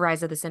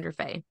Rise of the Cinder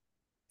Fae?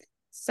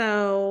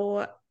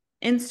 So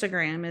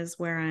Instagram is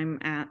where I'm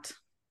at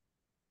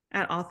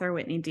author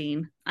Whitney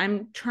Dean.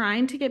 I'm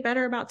trying to get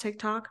better about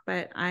TikTok,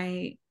 but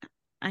I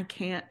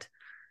can't.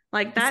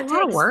 Like that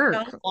takes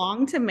so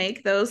long to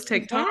make those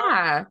TikToks.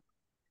 Yeah.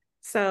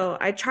 So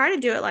I try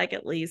to do it like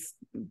at least,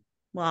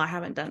 well, I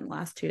haven't done the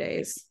last 2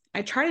 days.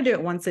 I try to do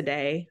it once a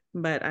day,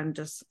 but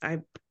I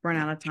run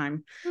out of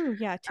time. Oh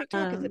yeah,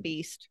 TikTok is a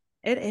beast.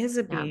 It is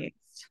a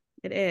beast.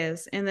 It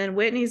is. And then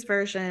Whitney's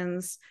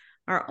versions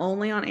are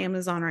only on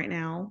Amazon right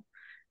now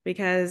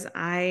because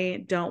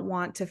I don't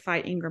want to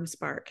fight Ingram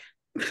Spark,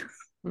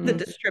 the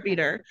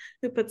distributor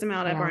who puts them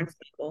out at Barnes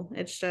Noble.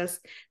 It's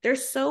just, they're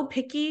so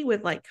picky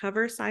with like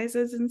cover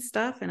sizes and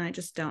stuff, and I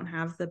just don't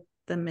have the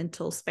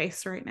mental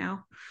space right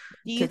now.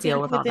 Do you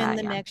think within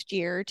the next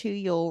year or two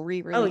you'll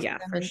re-release? Oh yeah,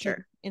 for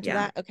sure. Into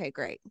that? Okay,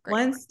 great.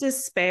 Once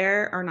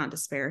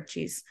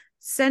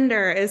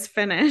Cinder is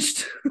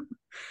finished,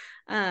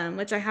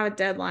 which I have a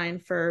deadline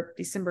for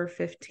December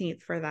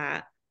 15th for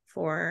that,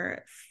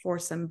 for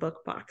some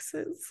book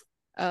boxes.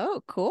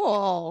 Oh,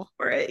 cool.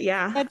 For it,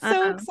 yeah. That's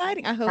so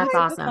exciting. I hope that's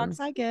awesome. Book box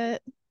I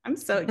get. I'm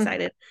so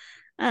excited.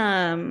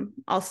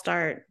 I'll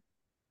start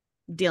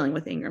dealing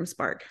with Ingram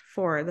Spark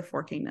for the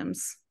Four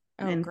Kingdoms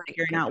and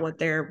figuring out what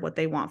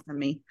they want from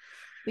me.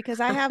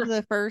 Because I have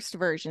the first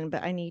version,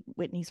 but I need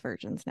Whitney's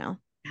versions now.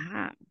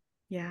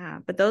 Yeah.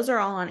 But those are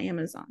all on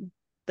Amazon.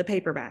 The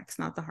paperbacks,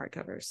 not the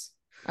hardcovers.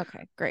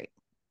 Okay, great.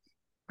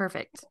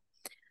 Perfect.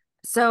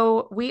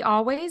 So we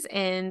always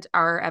end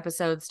our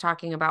episodes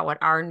talking about what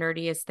our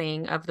nerdiest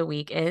thing of the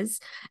week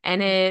is.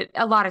 And it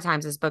a lot of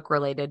times is book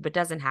related, but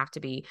doesn't have to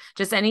be.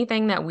 Just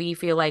anything that we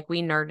feel like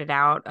we nerded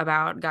out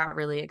about, got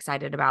really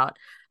excited about.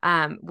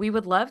 We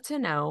would love to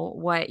know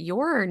what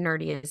your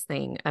nerdiest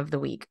thing of the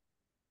week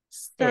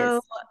is.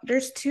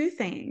 There's two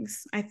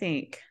things, I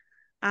think.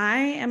 I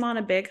am on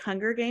a big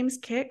Hunger Games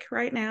kick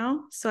right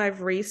now. So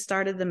I've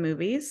restarted the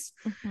movies.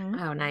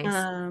 Oh,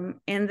 nice.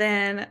 And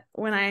then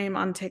when I'm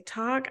on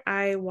TikTok,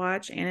 I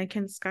watch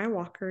Anakin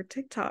Skywalker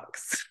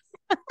TikToks.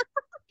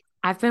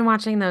 I've been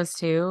watching those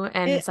too.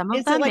 And some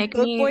of them make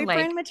me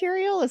boyfriend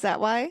material. Is that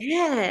why?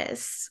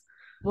 Yes.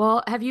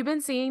 Well, have you been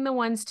seeing the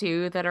ones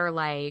too that are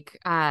like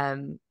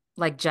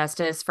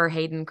justice for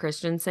Hayden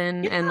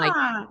Christensen and like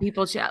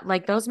people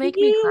like those make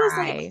me cry.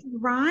 Was, like,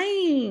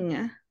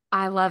 crying.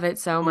 I love it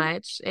so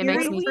much. It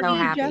makes me so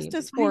happy.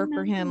 Justice for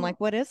him, like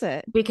what is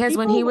it? Because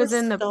people when he was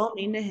in so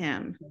mean to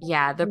him.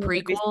 Yeah, the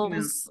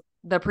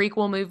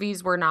prequel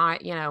movies were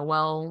not,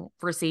 well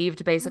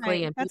received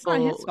basically, and that's people,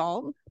 not his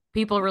fault.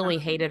 people really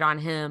hated on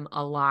him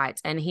a lot,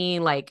 and he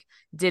like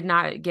did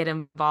not get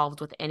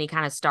involved with any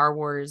kind of Star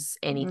Wars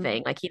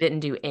anything. Like he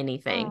didn't do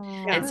anything.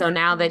 And so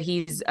now that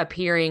he's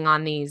appearing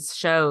on these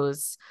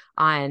shows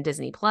on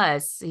Disney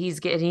Plus, he's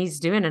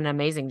doing an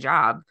amazing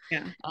job.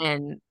 Yeah.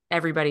 And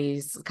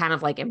everybody's kind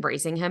of like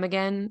embracing him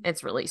again.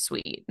 It's really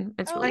sweet.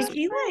 It's really like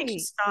sweet. he like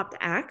stopped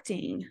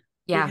acting.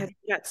 Yeah. Because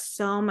he got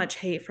so much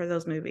hate for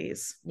those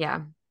movies.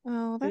 Yeah.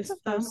 Oh, that's a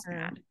bummer.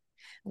 Sad.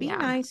 Be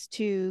nice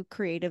to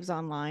creatives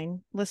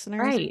online, listeners.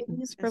 Right.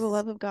 Please, for the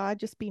love of God,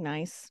 just be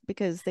nice,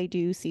 because they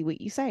do see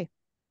what you say.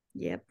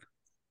 Yep.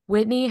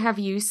 Whitney, have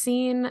you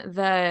seen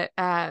the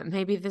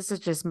maybe this is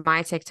just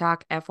my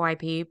TikTok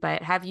FYP,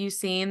 but have you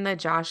seen the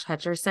Josh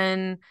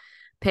Hutcherson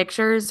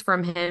pictures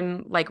from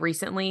him like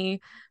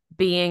recently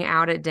being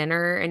out at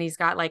dinner and he's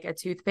got like a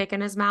toothpick in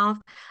his mouth?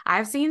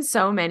 I've seen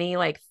so many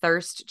like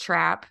thirst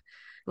trap,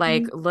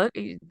 like look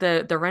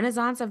the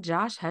Renaissance of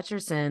Josh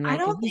Hutcherson. Like, I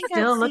don't think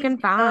still looking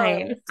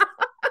fine.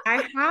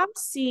 I have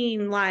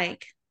seen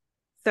like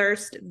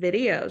thirst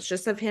videos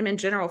just of him in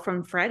general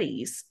from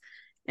Freddy's,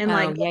 and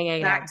like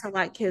back to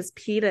like his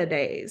PETA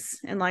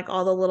days and like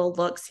all the little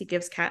looks he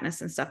gives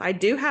Katniss and stuff. I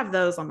do have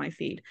those on my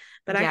feed,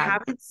 but I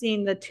haven't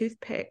seen the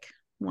toothpick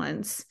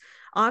ones.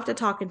 I'll have to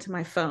talk into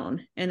my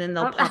phone and then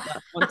they'll pop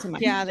up onto my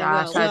yeah, they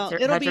will. Well,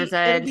 it'll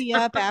be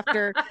up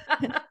after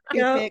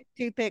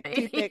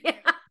toothpick.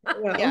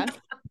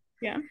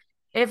 Yeah.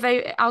 If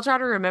I'll try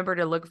to remember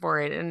to look for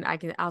it, and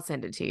I'll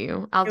send it to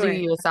you. I'll do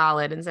you a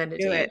solid and send it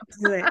to you.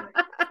 Do it.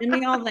 Send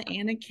me all the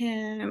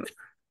Anakin,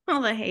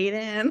 all the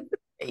Hayden.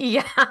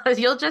 Yeah,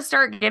 you'll just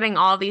start getting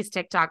all these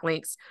TikTok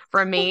links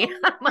from me.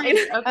 Like,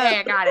 okay,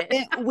 I got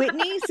it.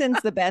 Whitney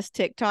sends the best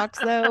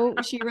TikToks, though.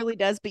 She really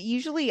does. But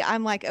usually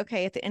I'm like,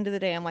 okay, at the end of the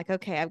day, I'm like,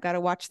 okay, I've got to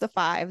watch the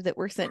 5 that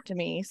were sent to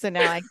me. So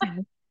now I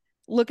can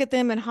look at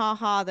them and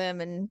ha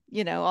them and,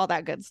 you know, all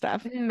that good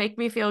stuff. Make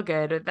me feel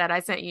good that I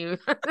sent you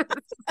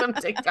some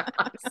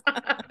TikToks.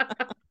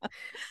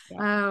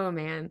 Oh,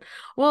 man.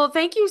 Well,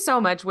 thank you so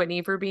much,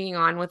 Whitney, for being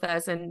on with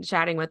us and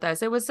chatting with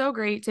us. It was so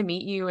great to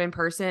meet you in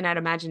person at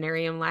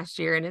Imaginarium last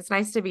year, and it's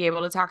nice to be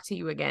able to talk to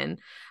you again.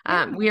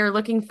 We are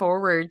looking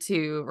forward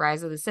to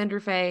Rise of the Cinder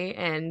Fae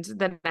and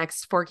the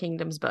next Four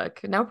Kingdoms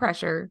book. No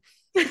pressure.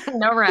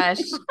 No rush.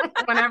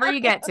 Whenever you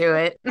get to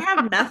it. I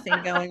have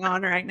nothing going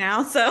on right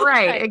now. So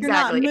right,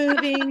 exactly. You're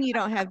not moving, you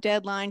don't have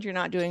deadlines, you're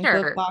not doing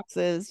book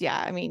boxes. Yeah,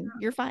 I mean,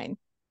 you're fine.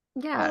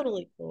 Yeah.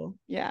 Totally cool.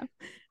 Yeah.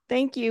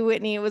 Thank you,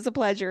 Whitney. It was a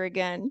pleasure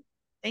again.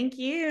 Thank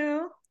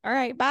you. All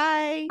right.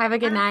 Bye. Have a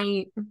good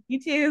night. You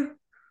too.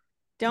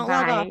 Don't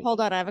log off.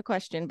 Hold on. I have a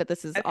question, but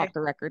this is off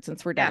the record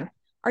since we're done.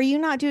 Are you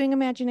not doing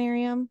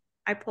Imaginarium?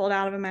 I pulled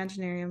out of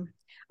Imaginarium.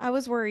 I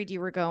was worried you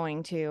were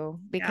going to,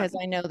 because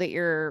I know that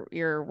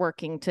you're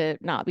working to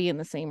not be in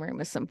the same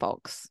room as some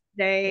folks.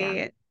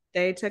 They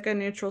took a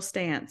neutral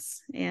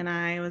stance, and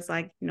I was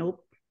like,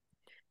 nope.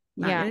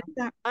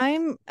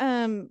 I'm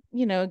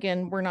you know,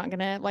 again, we're not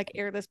gonna like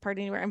air this part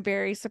anywhere. I'm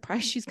very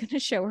surprised she's gonna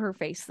show her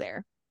face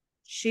there.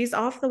 She's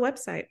off the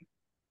website.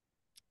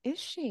 Is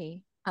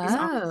she?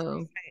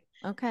 Oh,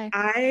 okay.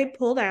 I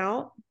pulled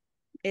out.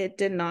 It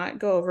did not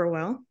go over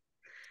well.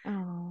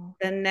 Oh.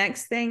 The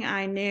next thing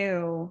I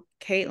knew,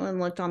 Caitlin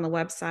looked on the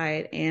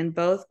website and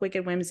both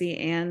Wicked Whimsy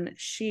and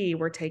she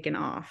were taken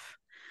off.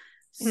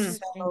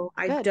 So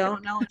I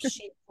don't know if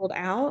she pulled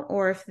out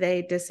or if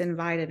they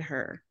disinvited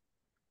her.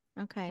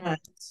 Okay.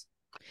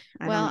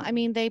 Well, I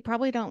mean, they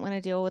probably don't want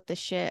to deal with the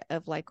shit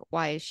of like,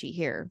 why is she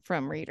here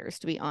from readers,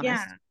 to be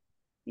honest.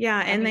 Yeah.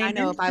 And I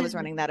know if I was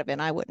running that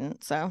event, I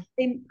wouldn't. So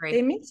they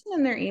mentioned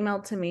in their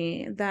email to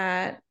me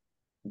that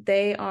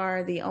they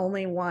are the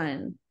only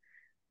one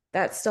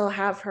that still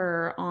have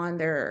her on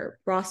their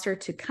roster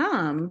to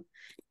come.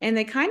 And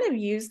they kind of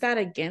use that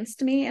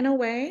against me in a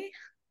way,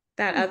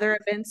 that other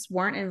events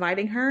weren't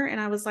inviting her.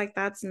 And I was like,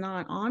 that's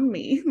not on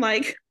me.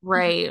 Like,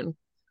 right.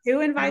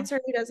 Who invites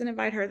her, who doesn't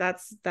invite her,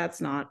 that's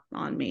not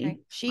on me. Right.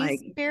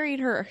 She's buried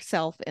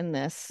herself in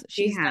this.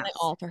 She's done it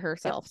all to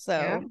herself.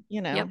 So,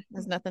 you know,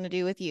 has nothing to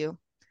do with you.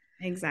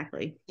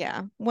 Exactly.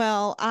 Yeah.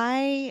 Well,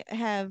 I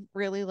have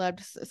really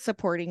loved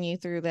supporting you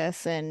through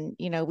this. And,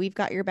 you know, we've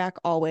got your back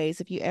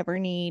always. If you ever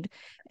need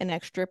an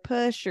extra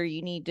push or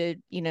you need to,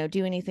 you know,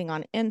 do anything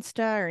on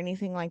Insta or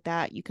anything like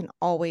that, you can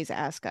always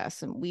ask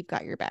us, and we've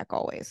got your back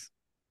always.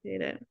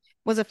 Did it.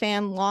 Was a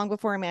fan long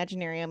before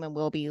Imaginarium and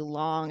will be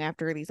long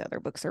after these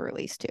other books are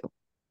released too.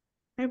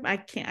 I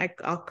can't.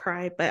 I'll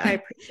cry, but I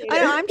appreciate it.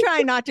 I'm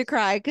trying not to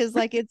cry because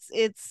like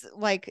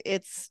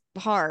it's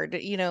hard,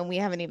 you know, and we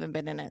haven't even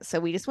been in it. So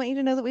we just want you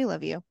to know that we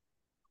love you.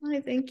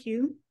 I thank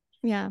you.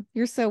 Yeah,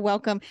 you're so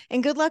welcome,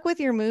 and good luck with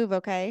your move.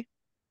 Okay.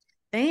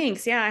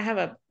 Thanks. Yeah, I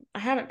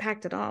haven't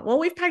packed it all. Well,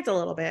 we've packed a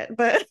little bit,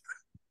 but.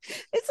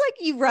 It's like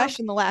you rush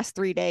in the last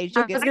 3 days.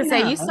 I was gonna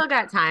say you still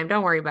got time.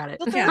 Don't worry about it.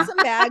 We'll throw some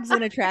bags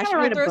in a trash.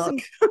 We'll throw some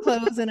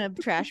clothes in a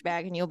trash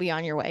bag, and you'll be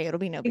on your way. It'll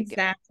be no big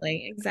deal.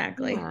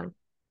 Exactly. Yeah.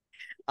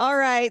 All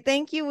right.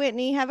 Thank you,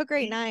 Whitney. Have a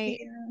great night.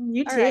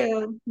 You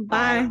too.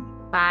 Bye.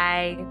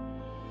 Bye.